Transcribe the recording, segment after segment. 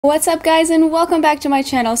What's up guys, and welcome back to my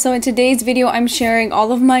channel. So in today's video I'm sharing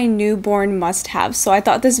all of my newborn must-haves. So I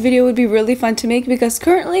thought this video would be really fun to make because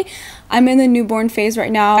currently I'm in the newborn phase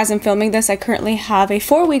right now. As I'm filming this, I currently have a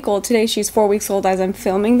 4-week-old. Today she's 4 weeks old as I'm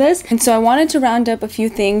filming this. And so I wanted to round up a few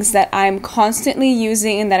things that I'm constantly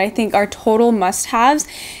using and that I think are total must-haves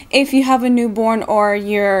if you have a newborn or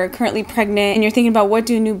you're currently pregnant and you're thinking about what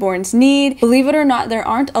do newborns need. Believe it or not, there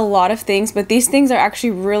aren't a lot of things, but these things are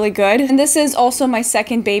actually really good. And this is also my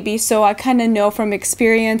second baby, so I kind of know from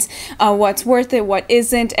experience what's worth it, what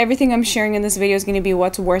isn't. Everything I'm sharing in this video is going to be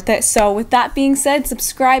what's worth it. So with that being said,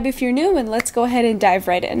 subscribe if you're new and let's go ahead and dive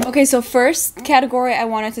right in. Okay, so first category I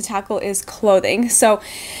wanted to tackle is clothing. So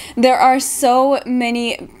there are so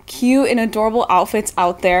many cute and adorable outfits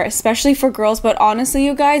out there, especially for girls, but honestly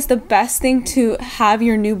you guys, the best thing to have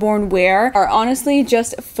your newborn wear are honestly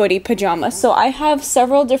just footy pajamas. So I have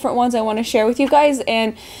several different ones I want to share with you guys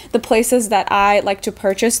and the places that I like to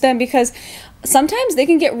purchase them, because sometimes they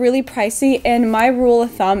can get really pricey, and my rule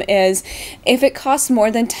of thumb is if it costs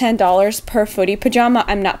more than $10 per footy pajama,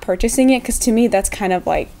 I'm not purchasing it, because to me that's kind of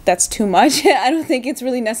like, that's too much. I don't think it's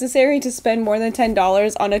really necessary to spend more than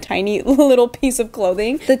 $10 on a tiny little piece of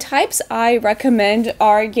clothing. The types I recommend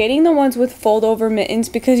are getting the ones with fold over mittens,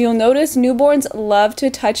 because you'll notice newborns love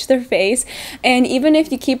to touch their face, and even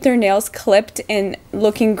if you keep their nails clipped and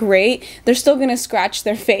looking great, they're still gonna scratch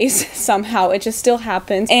their face somehow. It just still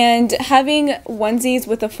happens. And having onesies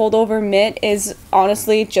with a fold over mitt is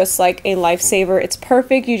honestly just like a lifesaver. It's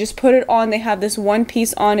perfect. You just put it on. They have this one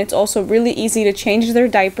piece on. It's also really easy to change their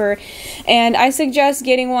diaper, and I suggest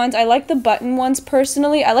getting ones. I like the button ones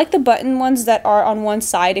personally. I like the button ones that are on one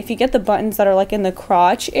side. If you get the buttons that are like in the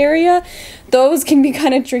crotch area, those can be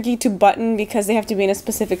kind of tricky to button because they have to be in a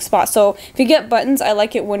specific spot. So if you get buttons, I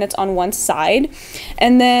like it when it's on one side.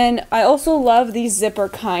 And then I also love the zipper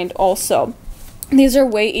kind also. These are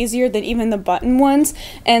way easier than even the button ones,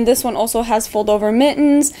 and this one also has fold over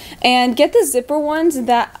mittens. And get the zipper ones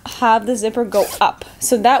that have the zipper go up,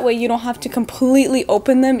 so that way you don't have to completely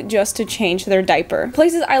open them just to change their diaper.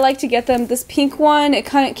 Places I like to get them, this pink one, it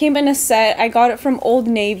kind of came in a set. I got it from Old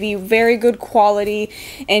Navy, very good quality,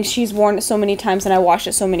 and she's worn it so many times and I washed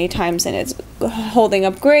it so many times and it's holding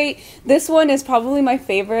up great. This one is probably my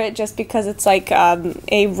favorite just because it's like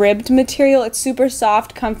a ribbed material. It's super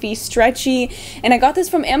soft, comfy, stretchy. And I got this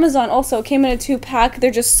from Amazon also. It came in a 2-pack. They're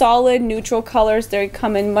just solid, neutral colors. They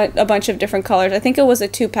come in a bunch of different colors. I think it was a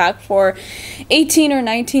 2-pack for $18 or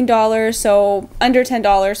 $19, so under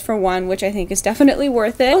 $10 for one, which I think is definitely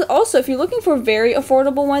worth it. Also, if you're looking for very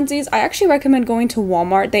affordable onesies, I actually recommend going to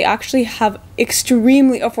Walmart. They actually have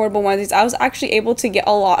extremely affordable onesies. I was actually able to get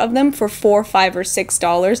a lot of them for $4, $5, or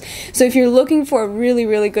 $6. So if you're looking for a really,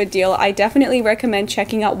 really good deal, I definitely recommend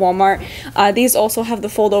checking out Walmart. These also have the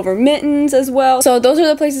fold over mittens as well. So those are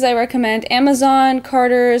the places I recommend: Amazon,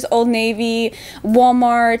 Carter's, Old Navy,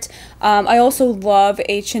 Walmart. I also love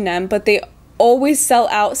H&M, but they always sell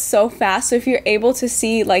out so fast. So if you're able to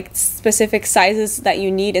see like specific sizes that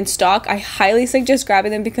you need in stock, I highly suggest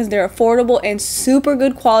grabbing them because they're affordable and super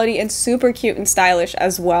good quality and super cute and stylish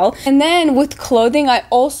as well. And then with clothing, I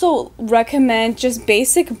also recommend just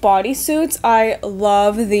basic bodysuits. I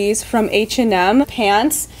love these from H&M.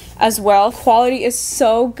 Pants as well. Quality is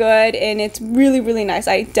so good and it's really, really nice.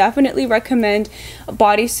 I definitely recommend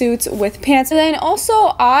bodysuits with pants. And then also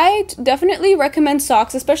I definitely recommend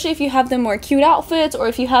socks, especially if you have them wear cute outfits or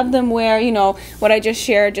if you have them wear, you know, what I just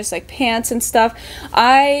shared, just like pants and stuff.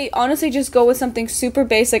 I honestly just go with something super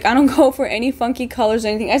basic. I don't go for any funky colors or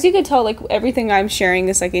anything. As you can tell, like everything I'm sharing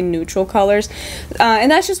is like in neutral colors,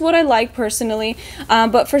 and that's just what I like personally.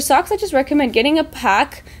 But for socks, I just recommend getting a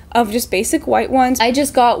pack of just basic white ones. I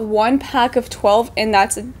just got 1 pack of 12 and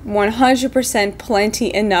that's 100%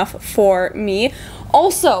 plenty enough for me.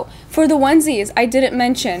 Also, for the onesies, I didn't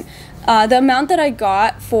mention, the amount that I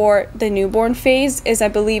got for the newborn phase is I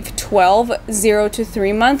believe 12, 0 to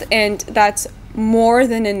 3 month, and that's more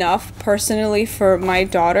than enough personally for my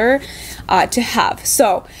daughter to have.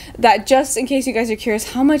 So that, just in case you guys are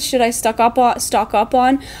curious, how much should I stock up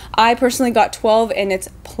on? I personally got 12 and it's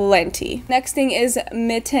plenty. Next thing is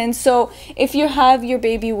mittens. So if you have your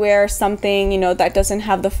baby wear something, you know, that doesn't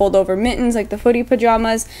have the fold over mittens like the footy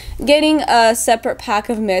pajamas, getting a separate pack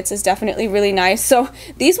of mitts is definitely really nice. So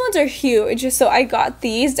these ones are huge. Just so I got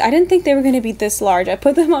these. I didn't think they were going to be this large. I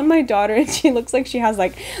put them on my daughter and she looks like she has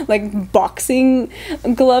like boxing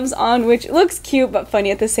gloves on, which looks cute but funny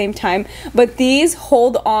at the same time. But these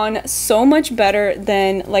hold on so much better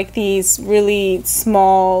than like these really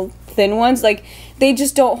small thin ones. Like they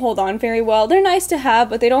just don't hold on very well. They're nice to have,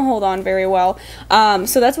 but they don't hold on very well.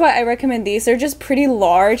 So that's why I recommend these. They're just pretty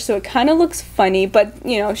large, so it kind of looks funny, but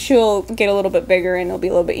you know, she'll get a little bit bigger and it'll be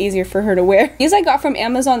a little bit easier for her to wear. These I got from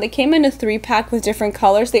Amazon. They came in a 3-pack with different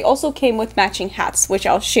colors. They also came with matching hats, which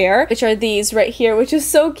I'll share, which are these right here, which is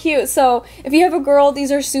so cute. So if you have a girl,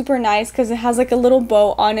 these are super nice because it has like a little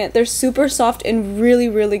bow on it. They're super soft and really,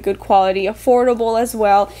 really good quality, affordable as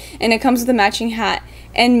well, and it comes with a matching hat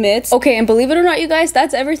and mitts. Okay, and believe it or not, you guys,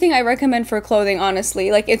 that's everything I recommend for clothing,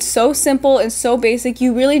 honestly. Like, it's so simple and so basic.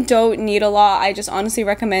 You really don't need a lot. I just honestly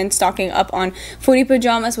recommend stocking up on footy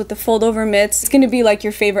pajamas with the fold over mitts. It's gonna be like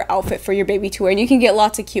your favorite outfit for your baby to wear, and you can get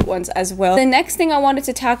lots of cute ones as well. The next thing I wanted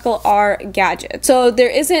to tackle are gadgets. So there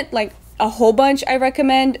isn't like a whole bunch I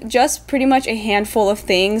recommend, just pretty much a handful of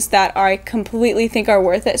things that I completely think are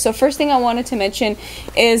worth it. So first thing I wanted to mention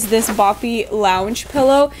is this Boppy lounge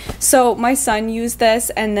pillow. So my son used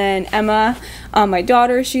this, and then Emma, my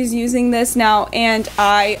daughter, she's using this now, and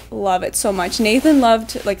I love it so much. Nathan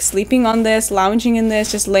loved like sleeping on this, lounging in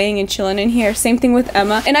this, just laying and chilling in here. Same thing with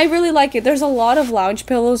Emma, and I really like it. There's a lot of lounge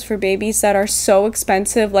pillows for babies that are so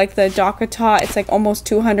expensive, like the Docata. It's like almost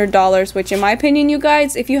 $200, which in my opinion, you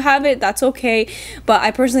guys, if you have it, that's okay, but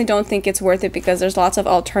I personally don't think it's worth it because there's lots of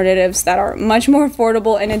alternatives that are much more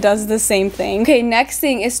affordable and it does the same thing. Okay, next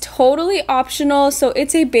thing is totally optional. So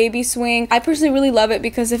it's a baby swing. I personally really love it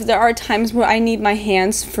because if there are times where I need my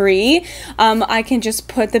hands free, I can just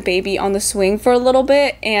put the baby on the swing for a little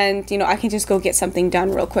bit, and you know, I can just go get something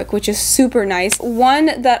done real quick, which is super nice.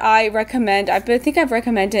 One that I recommend, I think I've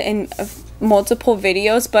recommended in multiple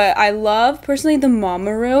videos, but I love personally the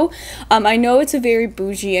Mamaroo. I know it's a very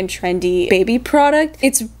bougie and trendy baby product.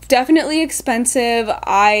 It's definitely expensive.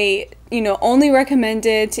 I only recommend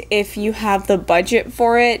it if you have the budget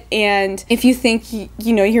for it and if you think you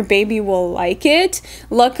know your baby will like it.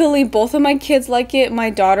 Luckily, both of my kids like it. My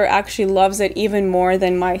daughter actually loves it even more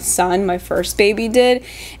than my son, my first baby, did,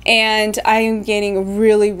 and I am getting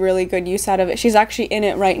really, really good use out of it. She's actually in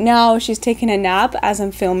it right now. She's taking a nap as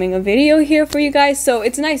I'm filming a video here for you guys, so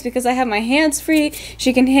it's nice because I have my hands free.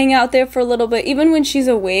 She can hang out there for a little bit. Even when she's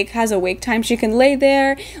awake, has awake time, she can lay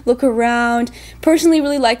there, look around. Personally,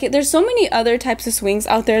 really like it. There's so many other types of swings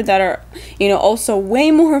out there that are, also way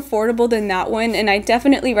more affordable than that one, and I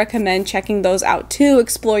definitely recommend checking those out too.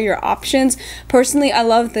 Explore your options. Personally, I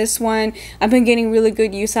love this one. I've been getting really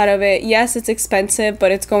good use out of it. Yes, it's expensive,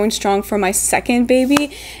 but it's going strong for my second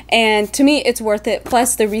baby, and to me, it's worth it.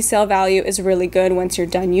 Plus, the resale value is really good once you're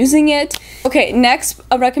done using it. Okay, next,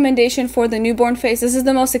 a recommendation for the newborn phase. This is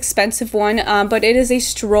the most expensive one, but it is a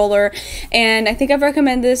stroller, and I think I've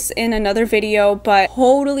recommended this in another video, but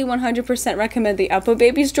totally 100% recommend the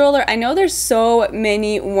UPPAbaby stroller. I know there's so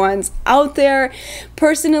many ones out there.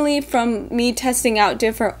 Personally, from me testing out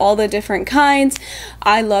all the different kinds,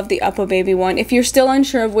 I love the UPPAbaby one. If you're still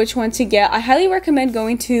unsure of which one to get, I highly recommend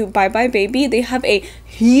going to BuyBuyBaby. They have a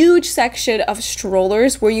huge section of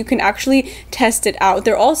strollers where you can actually test it out.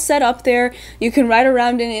 They're all set up there. You can ride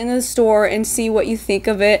around in the store and see what you think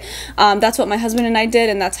of it. That's what my husband and I did,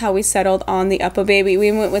 and that's how we settled on the UPPAbaby.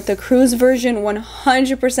 We went with the cruise version.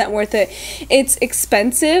 100% worth it. It's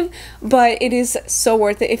expensive, but it is so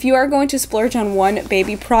worth it. If you are going to splurge on one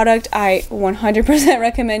baby product, I 100%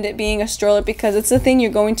 recommend it being a stroller because it's the thing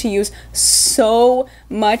you're going to use so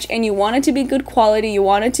much, and you want it to be good quality, you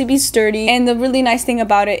want it to be sturdy, and the really nice thing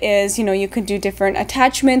about it is, you can do different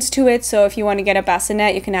attachments to it. So if you want to get a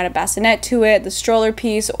bassinet, you can add a bassinet to it, the stroller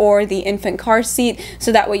piece, or the infant car seat,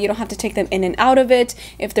 so that way you don't have to take them in and out of it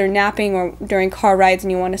if they're napping or during car rides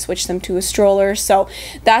and you want to switch them to a stroller. So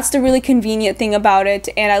that's the really convenient thing about it.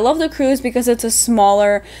 And I love the Cruise because it's a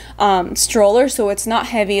smaller stroller, so it's not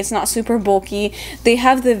heavy, it's not super bulky. They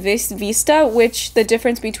have the Vista, which the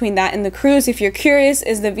difference between that and the Cruise, if you're curious,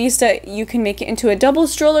 is the Vista you can make it into a double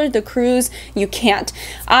stroller. The Cruise you can't.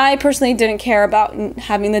 I personally didn't care about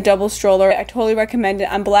having the double stroller. I totally recommend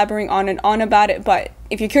it. I'm blabbering on and on about it, but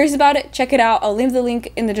if you're curious about it, check it out. I'll leave the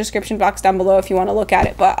link in the description box down below if you want to look at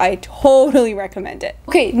it, but I totally recommend it.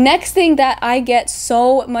 Okay, next thing that I get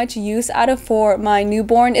so much use out of for my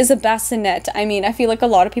newborn is a bassinet. I mean, I feel like a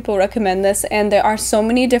lot of people recommend this, and there are so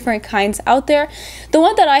many different kinds out there. The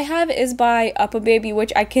one that I have is by UPPAbaby,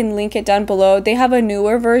 which I can link it down below. They have a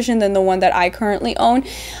newer version than the one that I currently own,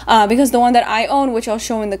 because the one that I own, which I'll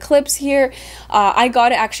show in the clips here, I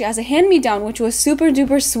got it actually as a hand-me-down, which was super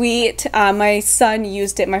duper sweet. My son used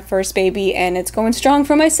used it my first baby, and it's going strong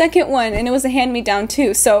for my second one, and it was a hand-me-down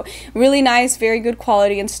too. So really nice, very good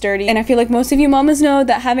quality and sturdy. And I feel like most of you mamas know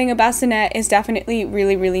that having a bassinet is definitely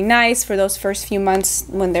really nice for those first few months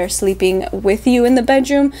when they're sleeping with you in the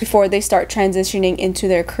bedroom before they start transitioning into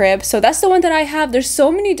their crib. So that's the one that I have. There's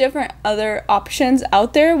so many different other options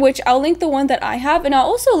out there, which I'll link the one that I have, and I'll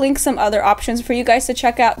also link some other options for you guys to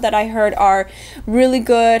check out that I heard are really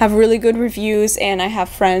good, have really good reviews, and I have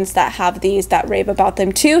friends that have these that rave about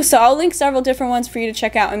them too. So I'll link several different ones for you to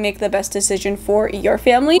check out and make the best decision for your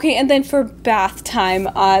family. Okay, and then for bath time,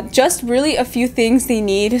 just really a few things they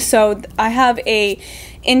need. So I have a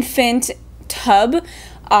infant tub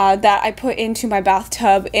that I put into my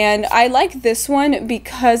bathtub, and I like this one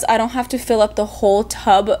because I don't have to fill up the whole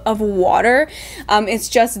tub of water. It's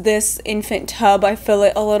just this infant tub. I fill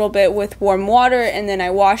it a little bit with warm water and then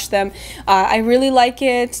I wash them. I really like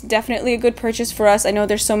it. Definitely a good purchase for us. I know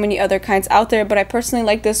there's so many other kinds out there, but I personally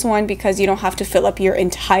like this one because you don't have to fill up your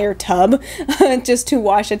entire tub just to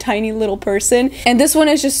wash a tiny little person. And this one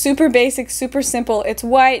is just super basic, super simple. It's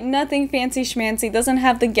white, nothing fancy schmancy, doesn't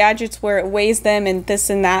have the gadgets where it weighs them and this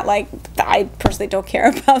and that. Like, I personally don't care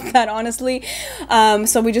about that, honestly.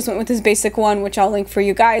 So we just went with this basic one, which I'll link for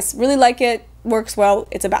you guys. Really like it, works well.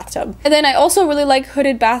 It's a bathtub. And then I also really like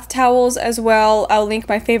hooded bath towels as well. I'll link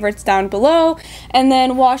my favorites down below. And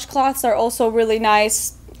then washcloths are also really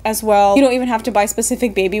nice as well. You don't even have to buy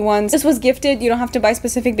specific baby ones. This was gifted. You don't have to buy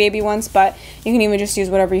specific baby ones, but you can even just use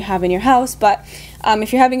whatever you have in your house. But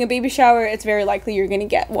if you're having a baby shower, it's very likely you're gonna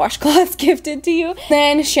get washcloths gifted to you.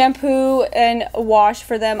 Then shampoo and wash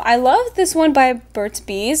for them. I love this one by Burt's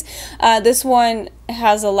Bees. This one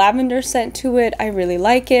has a lavender scent to it. I really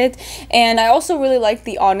like it. And I also really like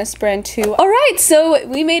the Honest brand too. Alright, so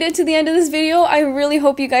we made it to the end of this video. I really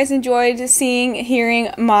hope you guys enjoyed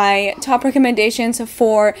hearing my top recommendations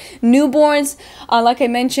for newborns. Like I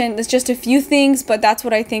mentioned, there's just a few things, but that's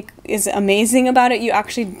what I think is amazing about it. You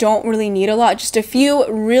actually don't really need a lot, just a few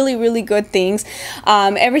really good things.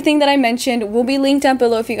 Everything that I mentioned will be linked down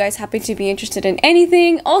below if you guys happen to be interested in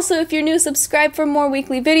anything. Also, if you're new, subscribe for more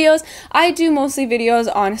weekly videos. I do mostly videos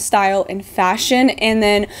on style and fashion, and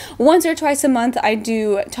then once or twice a month I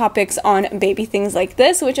do topics on baby things like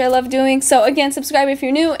this, which I love doing. So again, subscribe if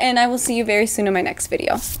you're new, and I will see you very soon in my next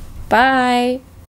video. Bye!